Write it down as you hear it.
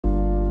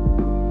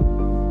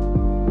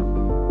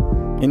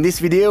In this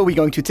video, we're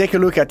going to take a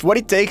look at what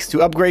it takes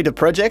to upgrade a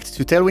project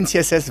to Tailwind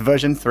CSS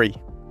version 3.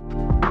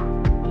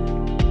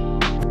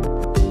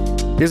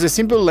 Here's a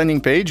simple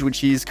landing page,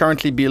 which is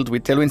currently built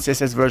with Tailwind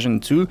CSS version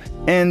 2,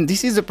 and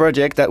this is a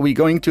project that we're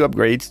going to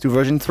upgrade to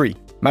version 3.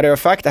 Matter of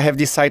fact, I have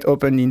this site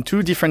open in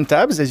 2 different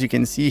tabs, as you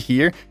can see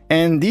here,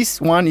 and this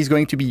one is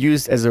going to be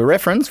used as a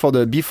reference for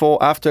the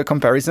before-after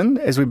comparison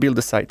as we build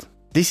the site.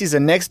 This is a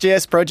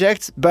Next.js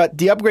project, but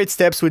the upgrade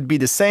steps would be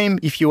the same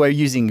if you were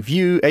using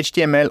Vue,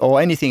 HTML, or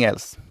anything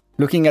else.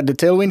 Looking at the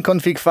Tailwind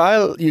config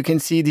file, you can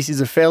see this is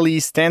a fairly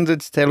standard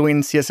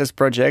Tailwind CSS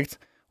project.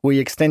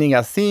 We're extending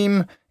our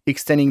theme,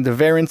 extending the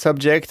variants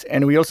object,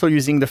 and we're also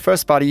using the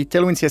first-party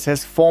Tailwind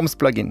CSS Forms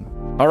plugin.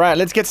 All right,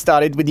 let's get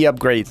started with the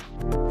upgrade.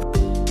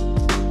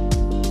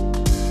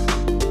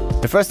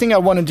 The first thing I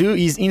want to do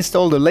is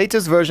install the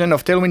latest version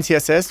of Tailwind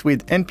CSS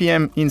with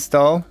npm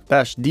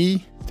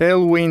install-d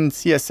Tailwind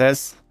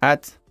CSS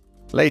at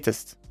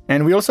latest.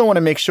 And we also want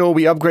to make sure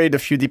we upgrade a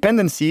few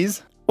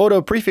dependencies,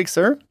 auto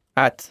prefixer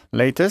at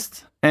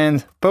latest,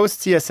 and post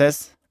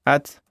CSS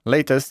at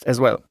latest as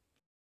well.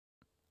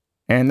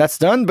 And that's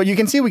done, but you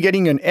can see we're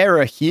getting an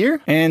error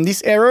here, and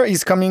this error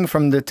is coming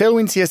from the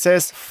Tailwind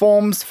CSS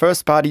Forms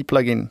first-party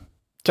plugin.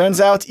 Turns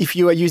out, if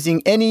you are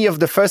using any of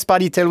the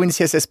first-party Tailwind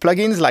CSS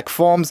plugins like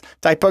Forms,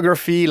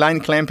 Typography, Line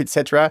Clamp,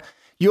 etc.,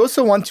 you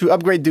also want to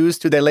upgrade those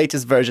to their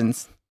latest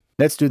versions.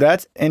 Let's do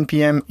that.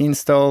 npm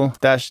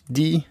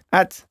install-d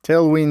at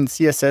Tailwind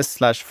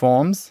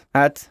CSS/forms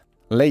at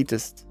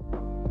latest.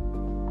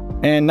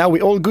 And now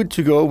we're all good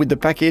to go with the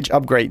package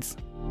upgrades.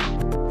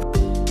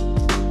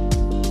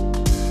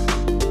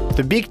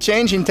 The big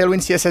change in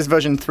Tailwind CSS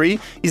version 3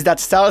 is that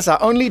styles are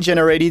only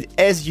generated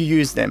as you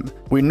use them.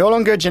 We're no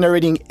longer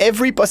generating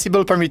every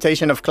possible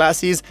permutation of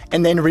classes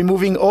and then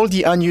removing all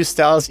the unused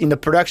styles in the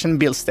production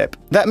build step.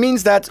 That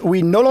means that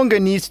we no longer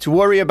need to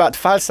worry about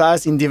file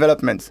size in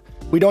development.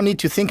 We don't need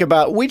to think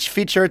about which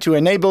feature to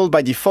enable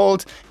by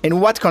default and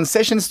what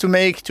concessions to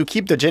make to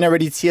keep the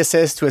generated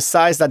CSS to a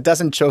size that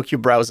doesn't choke your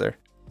browser.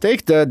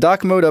 Take the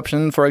dark mode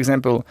option, for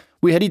example.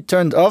 We had it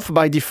turned off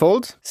by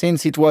default,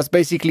 since it was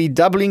basically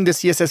doubling the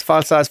CSS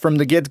file size from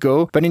the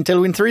get-go, but in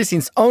Tailwind 3,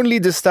 since only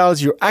the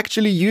styles you're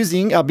actually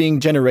using are being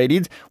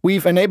generated,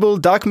 we've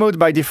enabled dark mode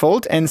by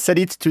default and set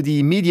it to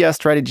the media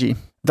strategy.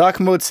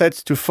 Dark mode set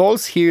to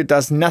false here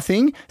does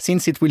nothing,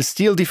 since it will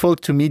still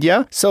default to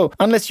media, so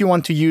unless you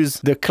want to use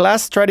the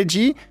class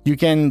strategy, you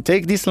can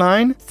take this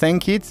line,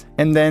 thank it,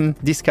 and then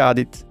discard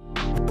it.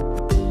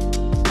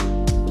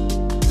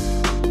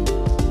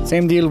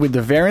 Same deal with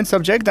the variants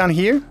object down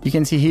here. You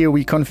can see here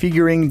we're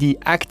configuring the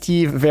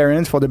active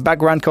variant for the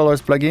background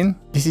colors plugin.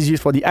 This is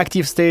used for the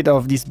active state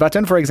of this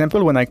button, for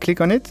example, when I click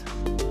on it.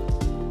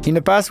 In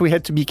the past, we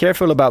had to be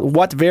careful about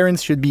what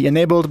variants should be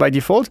enabled by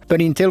default, but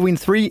in Tailwind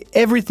 3,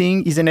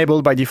 everything is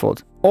enabled by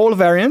default. All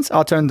variants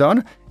are turned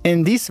on,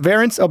 and this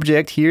variants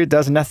object here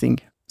does nothing.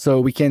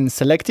 So we can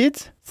select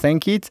it,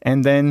 thank it,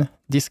 and then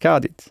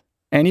discard it.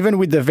 And even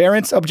with the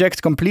variants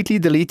object completely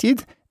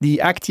deleted,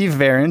 the active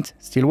variant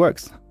still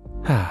works.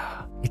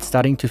 It's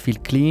starting to feel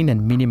clean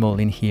and minimal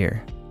in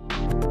here.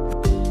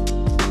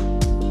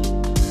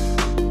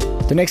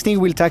 The next thing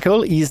we'll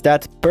tackle is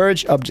that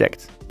purge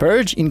object.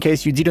 Purge, in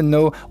case you didn't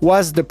know,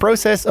 was the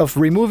process of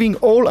removing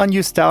all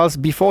unused styles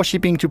before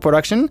shipping to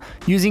production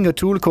using a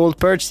tool called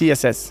purge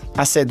CSS.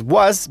 I said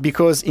was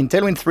because in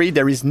Tailwind 3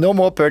 there is no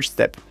more purge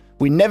step.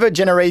 We never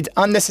generate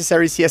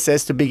unnecessary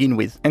CSS to begin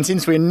with. And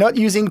since we're not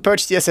using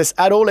purge CSS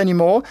at all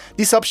anymore,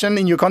 this option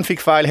in your config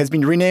file has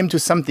been renamed to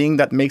something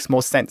that makes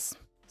more sense.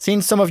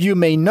 Since some of you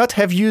may not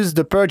have used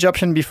the purge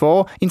option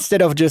before,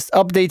 instead of just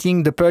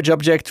updating the purge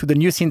object to the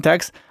new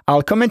syntax,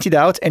 I'll comment it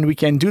out and we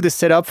can do the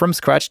setup from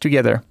scratch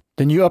together.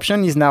 The new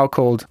option is now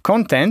called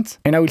content,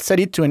 and I will set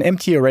it to an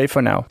empty array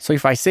for now. So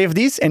if I save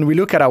this and we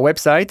look at our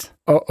website,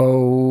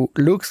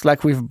 looks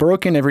like we've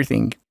broken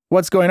everything.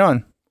 What's going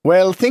on?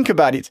 Well, think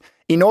about it.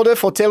 In order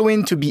for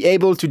Tailwind to be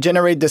able to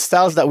generate the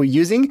styles that we're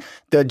using,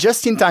 the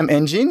just-in-time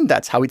engine,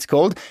 that's how it's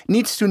called,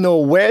 needs to know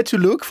where to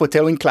look for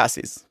Tailwind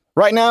classes.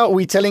 Right now,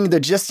 we're telling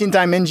the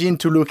just-in-time engine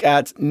to look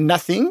at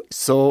nothing,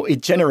 so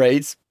it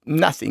generates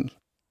nothing.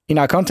 In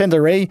our content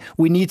array,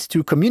 we need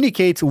to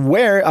communicate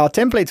where our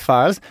template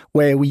files,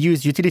 where we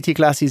use utility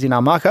classes in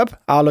our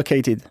markup, are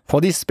located.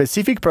 For this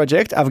specific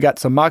project, I've got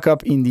some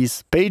markup in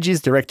this pages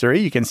directory.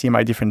 You can see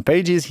my different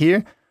pages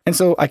here. And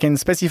so I can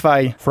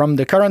specify from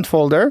the current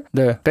folder,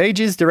 the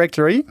pages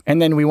directory, and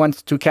then we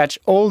want to catch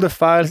all the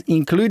files,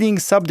 including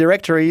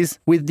subdirectories,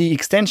 with the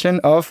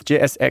extension of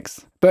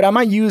JSX. But I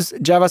might use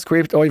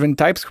JavaScript or even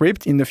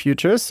TypeScript in the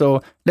future,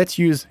 so let's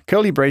use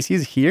curly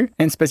braces here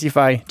and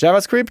specify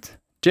JavaScript,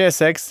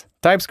 JSX,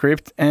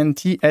 TypeScript, and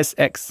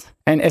TSX.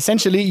 And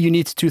essentially, you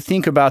need to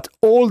think about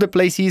all the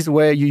places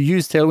where you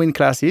use Tailwind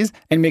classes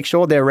and make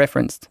sure they're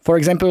referenced. For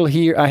example,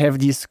 here I have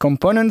this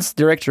components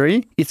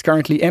directory. It's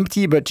currently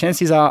empty, but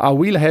chances are I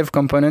will have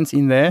components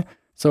in there.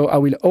 So I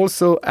will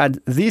also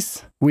add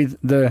this with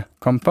the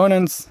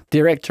components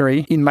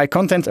directory in my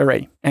content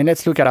array. And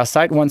let's look at our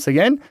site once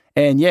again.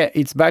 And yeah,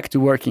 it's back to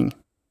working.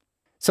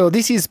 So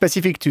this is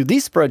specific to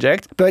this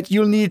project, but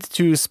you'll need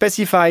to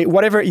specify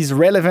whatever is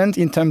relevant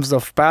in terms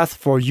of path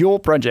for your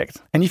project.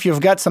 And if you've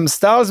got some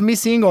styles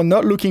missing or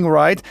not looking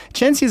right,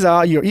 chances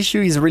are your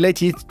issue is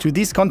related to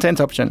this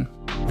content option.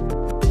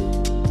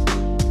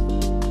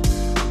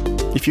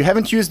 If you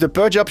haven't used the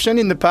purge option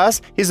in the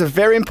past, here's a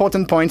very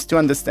important point to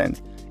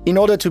understand. In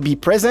order to be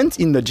present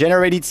in the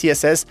generated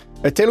CSS,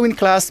 a Tailwind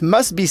class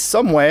must be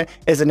somewhere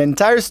as an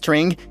entire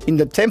string in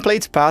the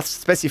template path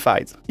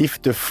specified. If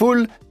the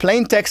full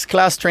plain text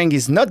class string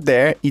is not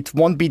there, it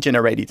won't be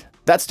generated.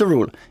 That's the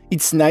rule.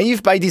 It's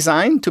naive by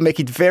design to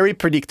make it very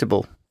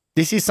predictable.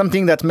 This is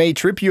something that may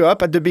trip you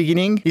up at the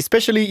beginning,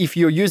 especially if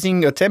you're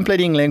using a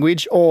templating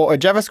language or a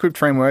JavaScript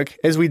framework,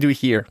 as we do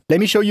here.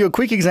 Let me show you a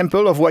quick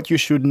example of what you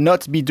should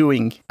not be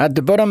doing. At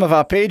the bottom of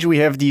our page, we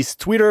have this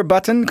Twitter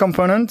button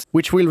component,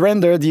 which will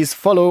render this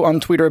follow on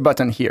Twitter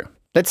button here.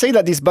 Let's say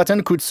that this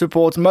button could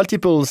support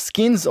multiple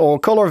skins or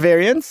color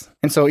variants,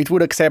 and so it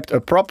would accept a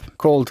prop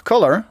called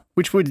color,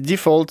 which would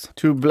default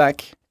to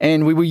black,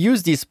 and we will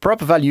use this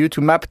prop value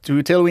to map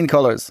to Tailwind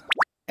colors.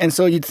 And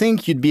so you'd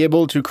think you'd be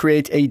able to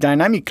create a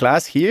dynamic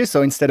class here.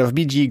 So instead of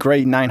BG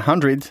gray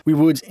 900, we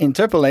would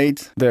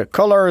interpolate the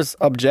colors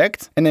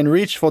object and then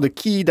reach for the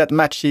key that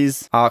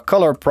matches our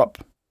color prop.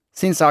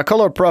 Since our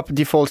color prop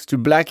defaults to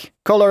black,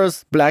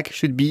 colors black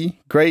should be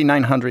gray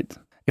 900.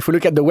 If we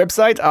look at the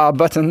website, our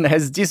button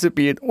has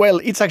disappeared.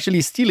 Well, it's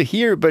actually still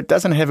here, but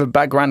doesn't have a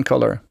background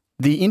color.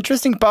 The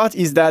interesting part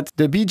is that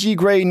the BG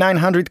gray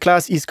 900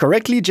 class is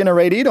correctly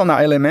generated on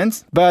our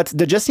elements, but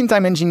the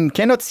just-in-time engine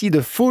cannot see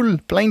the full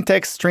plain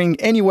text string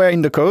anywhere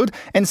in the code,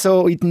 and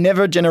so it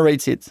never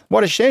generates it.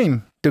 What a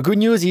shame! The good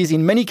news is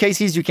in many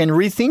cases you can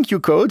rethink your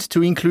code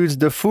to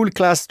include the full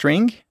class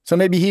string. So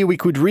maybe here we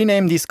could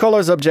rename this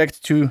colors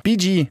object to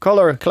BG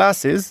color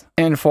classes,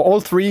 and for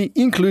all three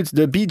include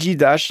the BG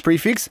dash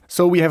prefix,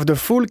 so we have the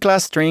full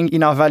class string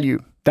in our value.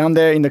 Down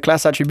there in the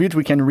class attribute,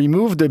 we can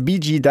remove the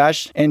BG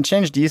dash and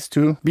change this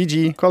to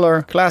BG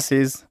color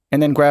classes and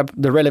then grab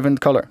the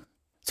relevant color.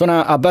 So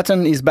now our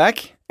button is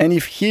back. And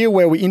if here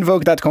where we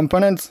invoke that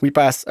component, we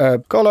pass a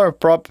color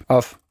prop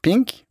of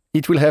pink,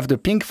 it will have the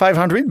pink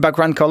 500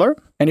 background color.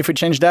 And if we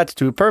change that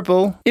to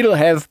purple, it'll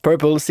have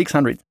purple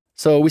 600.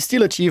 So we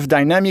still achieve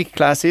dynamic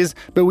classes,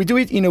 but we do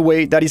it in a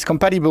way that is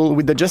compatible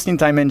with the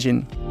just-in-time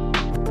engine.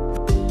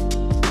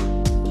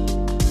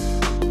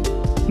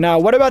 Now,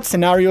 what about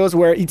scenarios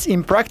where it's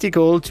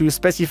impractical to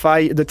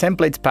specify the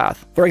template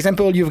path? For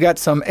example, you've got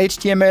some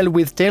HTML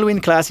with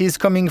Tailwind classes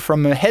coming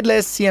from a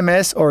headless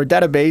CMS or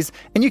database,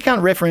 and you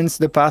can't reference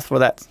the path for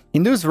that.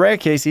 In those rare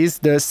cases,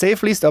 the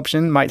Safelist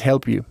option might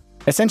help you.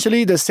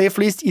 Essentially, the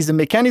Safelist is a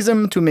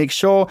mechanism to make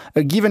sure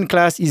a given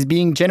class is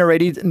being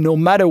generated no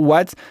matter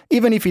what,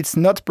 even if it's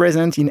not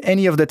present in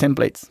any of the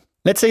templates.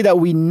 Let's say that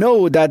we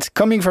know that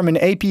coming from an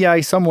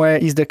API somewhere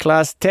is the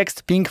class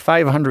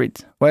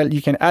textPink500. Well,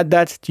 you can add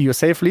that to your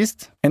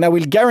Safelist, and I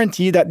will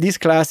guarantee that this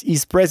class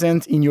is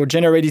present in your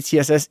generated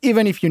CSS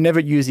even if you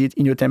never use it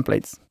in your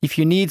templates. If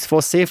your needs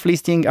for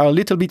Safelisting are a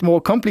little bit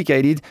more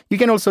complicated, you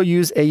can also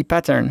use a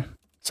pattern.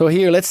 So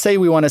here, let's say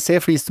we want to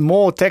Safelist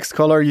more text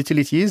color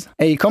utilities,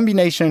 a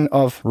combination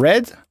of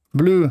red,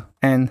 blue,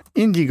 and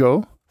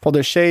indigo for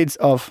the shades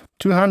of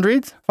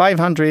 200,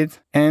 500,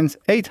 and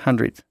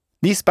 800.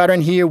 This pattern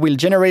here will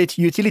generate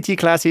utility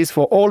classes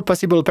for all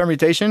possible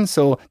permutations,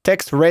 so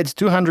text red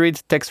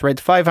 200, text red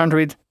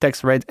 500,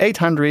 text red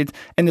 800,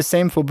 and the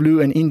same for blue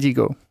and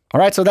indigo.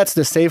 Alright, so that's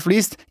the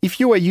Safelist.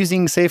 If you are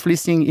using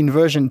Safelisting in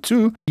version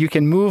 2, you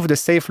can move the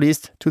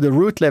Safelist to the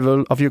root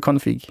level of your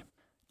config.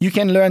 You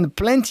can learn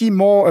plenty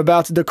more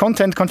about the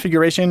content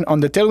configuration on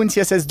the Tailwind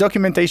CSS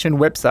documentation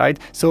website,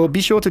 so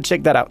be sure to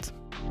check that out.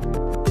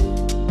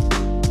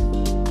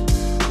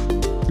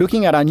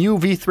 Looking at our new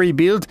v3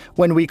 build,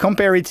 when we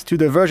compare it to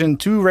the version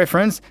 2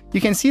 reference,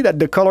 you can see that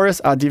the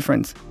colors are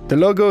different. The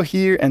logo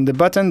here and the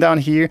button down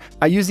here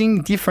are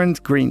using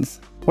different greens.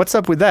 What's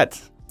up with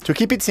that? To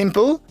keep it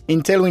simple,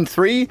 in Tailwind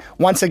 3,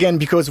 once again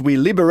because we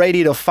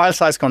liberated of file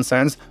size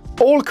concerns,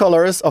 all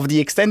colors of the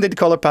extended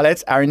color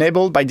palette are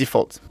enabled by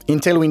default.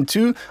 In Tailwind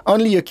 2,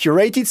 only a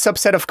curated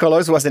subset of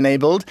colors was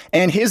enabled,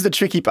 and here's the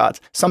tricky part.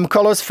 Some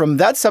colors from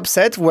that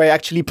subset were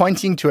actually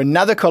pointing to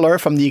another color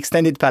from the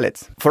extended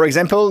palette. For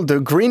example,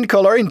 the green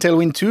color in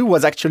Tailwind 2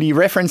 was actually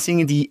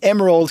referencing the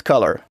emerald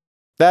color.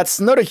 That's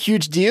not a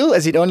huge deal,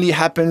 as it only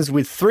happens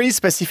with 3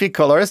 specific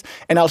colors,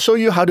 and I'll show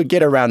you how to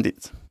get around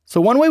it. So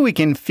one way we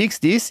can fix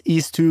this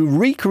is to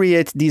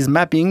recreate these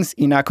mappings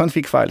in our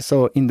config file.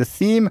 So in the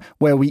theme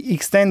where we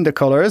extend the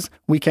colors,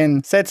 we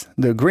can set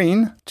the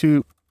green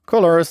to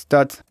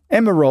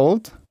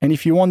colors.emerald. And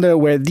if you wonder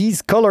where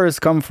these colors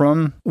come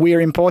from, we are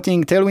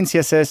importing Tailwind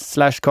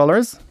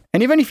CSS/colors.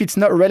 And even if it's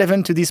not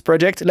relevant to this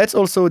project, let's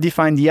also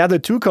define the other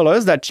 2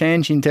 colors that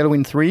change in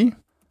Tailwind 3.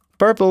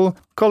 Purple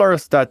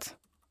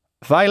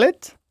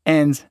colors.violet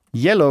and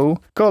yellow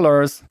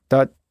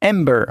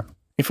colors.ember.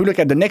 If we look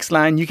at the next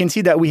line, you can see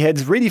that we had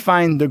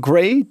redefined the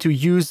gray to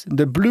use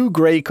the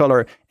blue-gray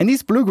color. And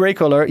this blue-gray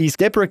color is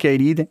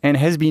deprecated and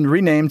has been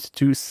renamed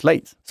to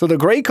slate. So the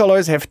gray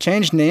colors have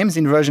changed names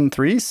in version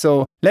 3.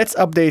 So let's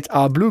update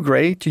our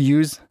blue-gray to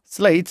use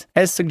slate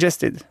as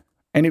suggested.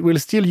 And it will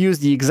still use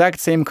the exact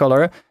same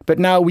color, but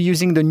now we're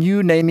using the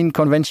new naming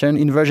convention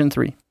in version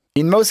 3.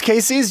 In most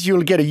cases,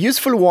 you'll get a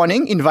useful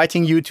warning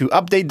inviting you to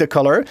update the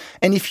color,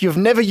 and if you've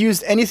never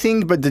used anything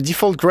but the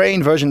default gray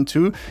in version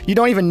 2, you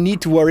don't even need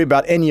to worry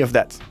about any of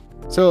that.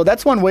 So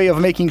that's one way of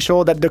making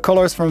sure that the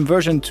colors from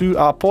version 2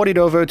 are ported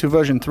over to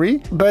version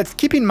 3, but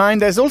keep in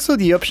mind there's also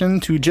the option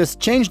to just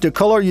change the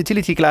color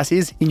utility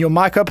classes in your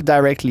markup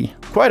directly.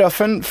 Quite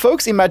often,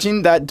 folks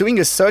imagine that doing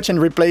a search and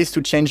replace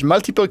to change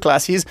multiple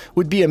classes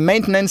would be a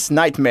maintenance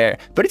nightmare,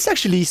 but it's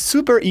actually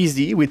super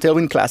easy with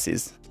Tailwind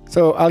classes.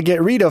 So I'll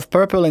get rid of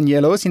purple and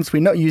yellow since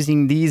we're not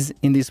using these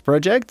in this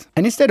project.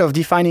 And instead of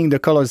defining the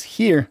colors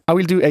here, I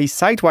will do a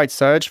site-wide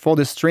search for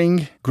the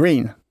string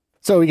green.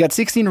 So we got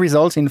 16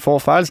 results in 4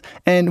 files,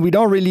 and we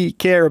don't really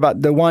care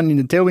about the one in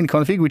the Tailwind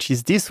config, which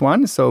is this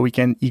one, so we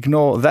can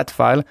ignore that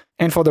file.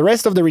 And for the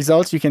rest of the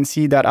results, you can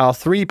see that our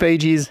 3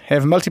 pages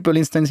have multiple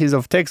instances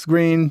of text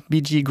green,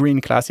 BG green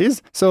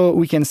classes. So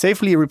we can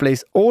safely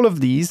replace all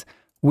of these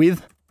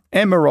with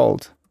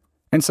emerald.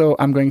 And so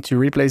I'm going to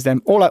replace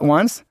them all at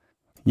once.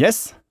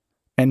 Yes,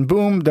 and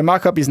boom, the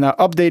markup is now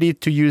updated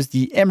to use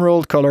the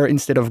emerald color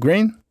instead of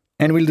green.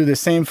 And we'll do the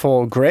same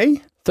for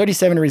gray.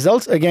 37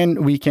 results.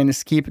 Again, we can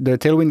skip the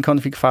Tailwind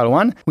config file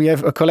 1. We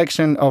have a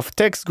collection of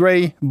text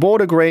gray,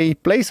 border gray,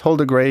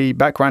 placeholder gray,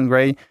 background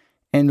gray,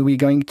 and we're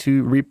going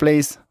to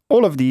replace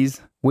all of these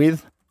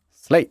with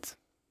slate.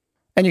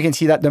 And you can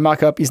see that the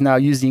markup is now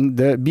using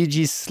the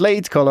BG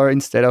slate color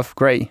instead of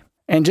gray.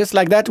 And just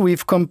like that,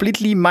 we've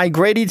completely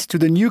migrated to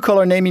the new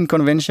color naming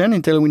convention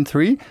in Tailwind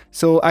 3.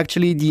 So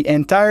actually the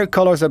entire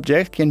colors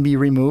object can be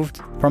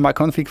removed from our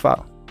config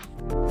file.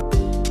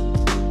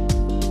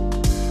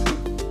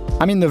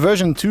 I'm in the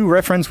version 2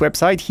 reference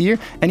website here.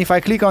 And if I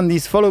click on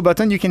this follow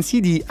button, you can see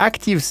the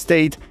active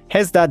state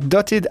has that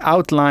dotted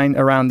outline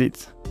around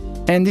it.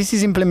 And this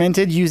is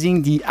implemented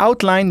using the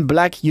outline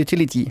black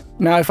utility.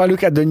 Now, if I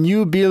look at the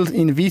new build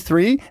in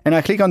v3 and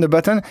I click on the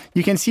button,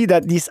 you can see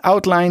that this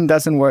outline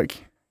doesn't work.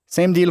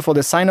 Same deal for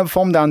the sign-up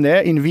form down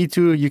there. In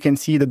v2, you can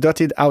see the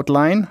dotted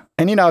outline.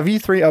 And in our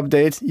v3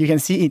 update, you can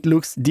see it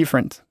looks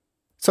different.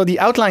 So the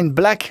outline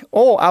black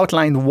or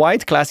outline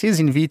white classes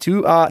in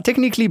v2 are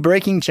technically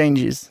breaking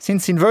changes,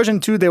 since in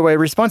version 2 they were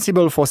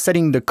responsible for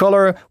setting the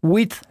color,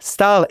 width,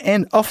 style,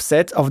 and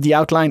offset of the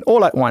outline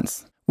all at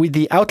once. With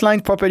the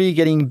outline property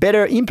getting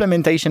better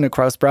implementation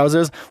across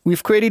browsers,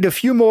 we've created a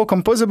few more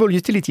composable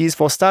utilities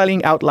for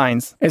styling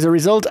outlines. As a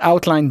result,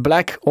 outline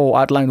black or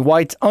outline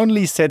white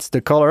only sets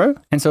the color.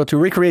 And so to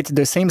recreate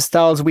the same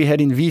styles we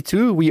had in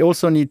v2, we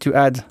also need to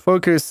add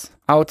focus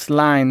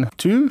outline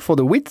 2 for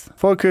the width,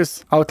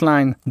 focus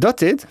outline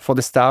dotted for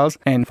the styles,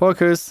 and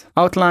focus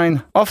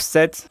outline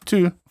offset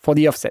 2 for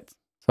the offset.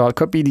 So I'll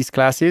copy these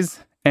classes,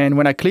 and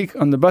when I click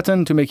on the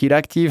button to make it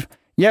active,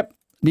 yep,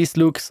 this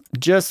looks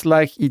just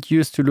like it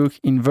used to look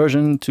in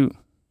version 2.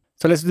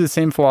 So let's do the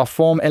same for our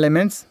form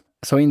elements.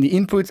 So in the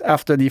input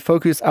after the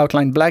focus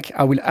outline black,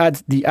 I will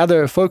add the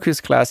other focus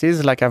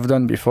classes like I've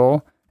done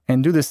before,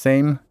 and do the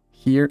same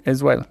here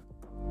as well.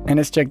 And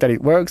let's check that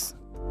it works.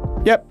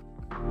 Yep,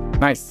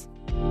 nice.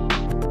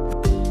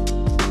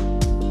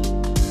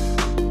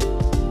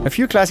 A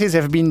few classes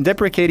have been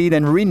deprecated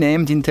and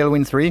renamed in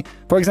Tailwind 3.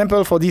 For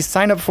example, for this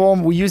sign-up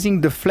form, we're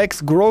using the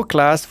flex grow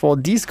class for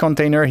this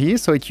container here,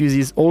 so it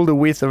uses all the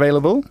width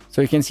available.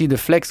 So you can see the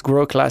flex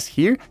grow class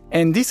here.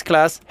 And this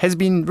class has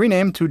been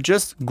renamed to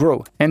just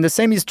grow. And the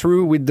same is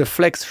true with the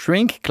flex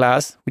shrink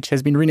class, which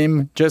has been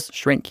renamed just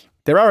shrink.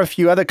 There are a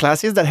few other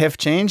classes that have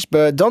changed,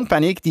 but don't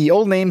panic, the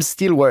old names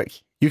still work.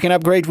 You can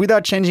upgrade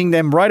without changing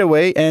them right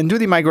away and do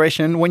the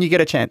migration when you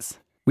get a chance.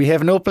 We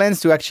have no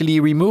plans to actually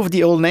remove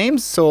the old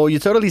names, so you're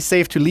totally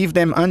safe to leave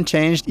them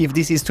unchanged if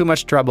this is too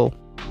much trouble.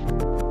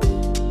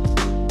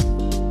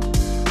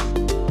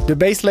 The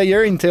base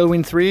layer in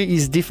Tailwind 3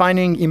 is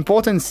defining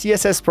important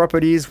CSS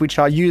properties which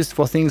are used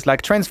for things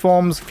like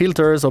transforms,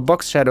 filters, or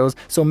box shadows,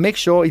 so make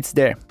sure it's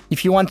there.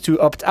 If you want to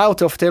opt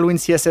out of Tailwind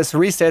CSS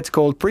reset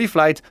called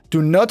pre-flight,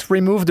 do not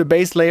remove the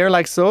base layer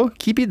like so,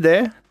 keep it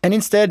there, and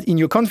instead in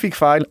your config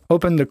file,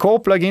 open the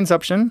core plugins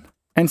option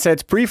and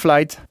set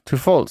pre-flight to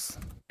false.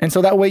 And so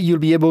that way you'll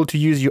be able to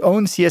use your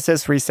own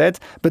CSS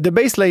reset, but the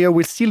base layer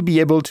will still be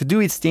able to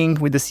do its thing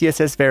with the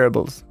CSS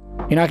variables.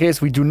 In our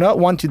case, we do not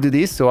want to do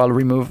this, so I'll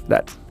remove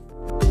that.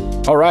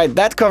 Alright,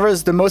 that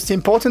covers the most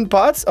important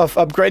parts of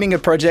upgrading a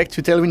project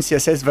to Tailwind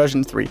CSS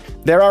version 3.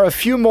 There are a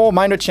few more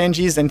minor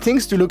changes and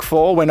things to look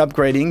for when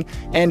upgrading,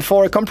 and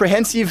for a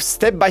comprehensive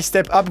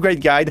step-by-step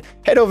upgrade guide,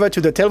 head over to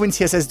the Tailwind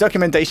CSS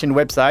documentation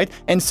website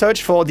and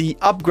search for the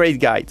upgrade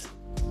guide.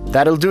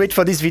 That'll do it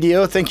for this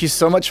video. Thank you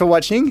so much for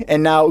watching,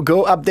 and now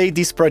go update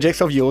these projects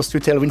of yours to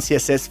Tailwind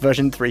CSS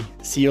version 3.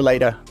 See you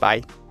later.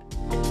 Bye.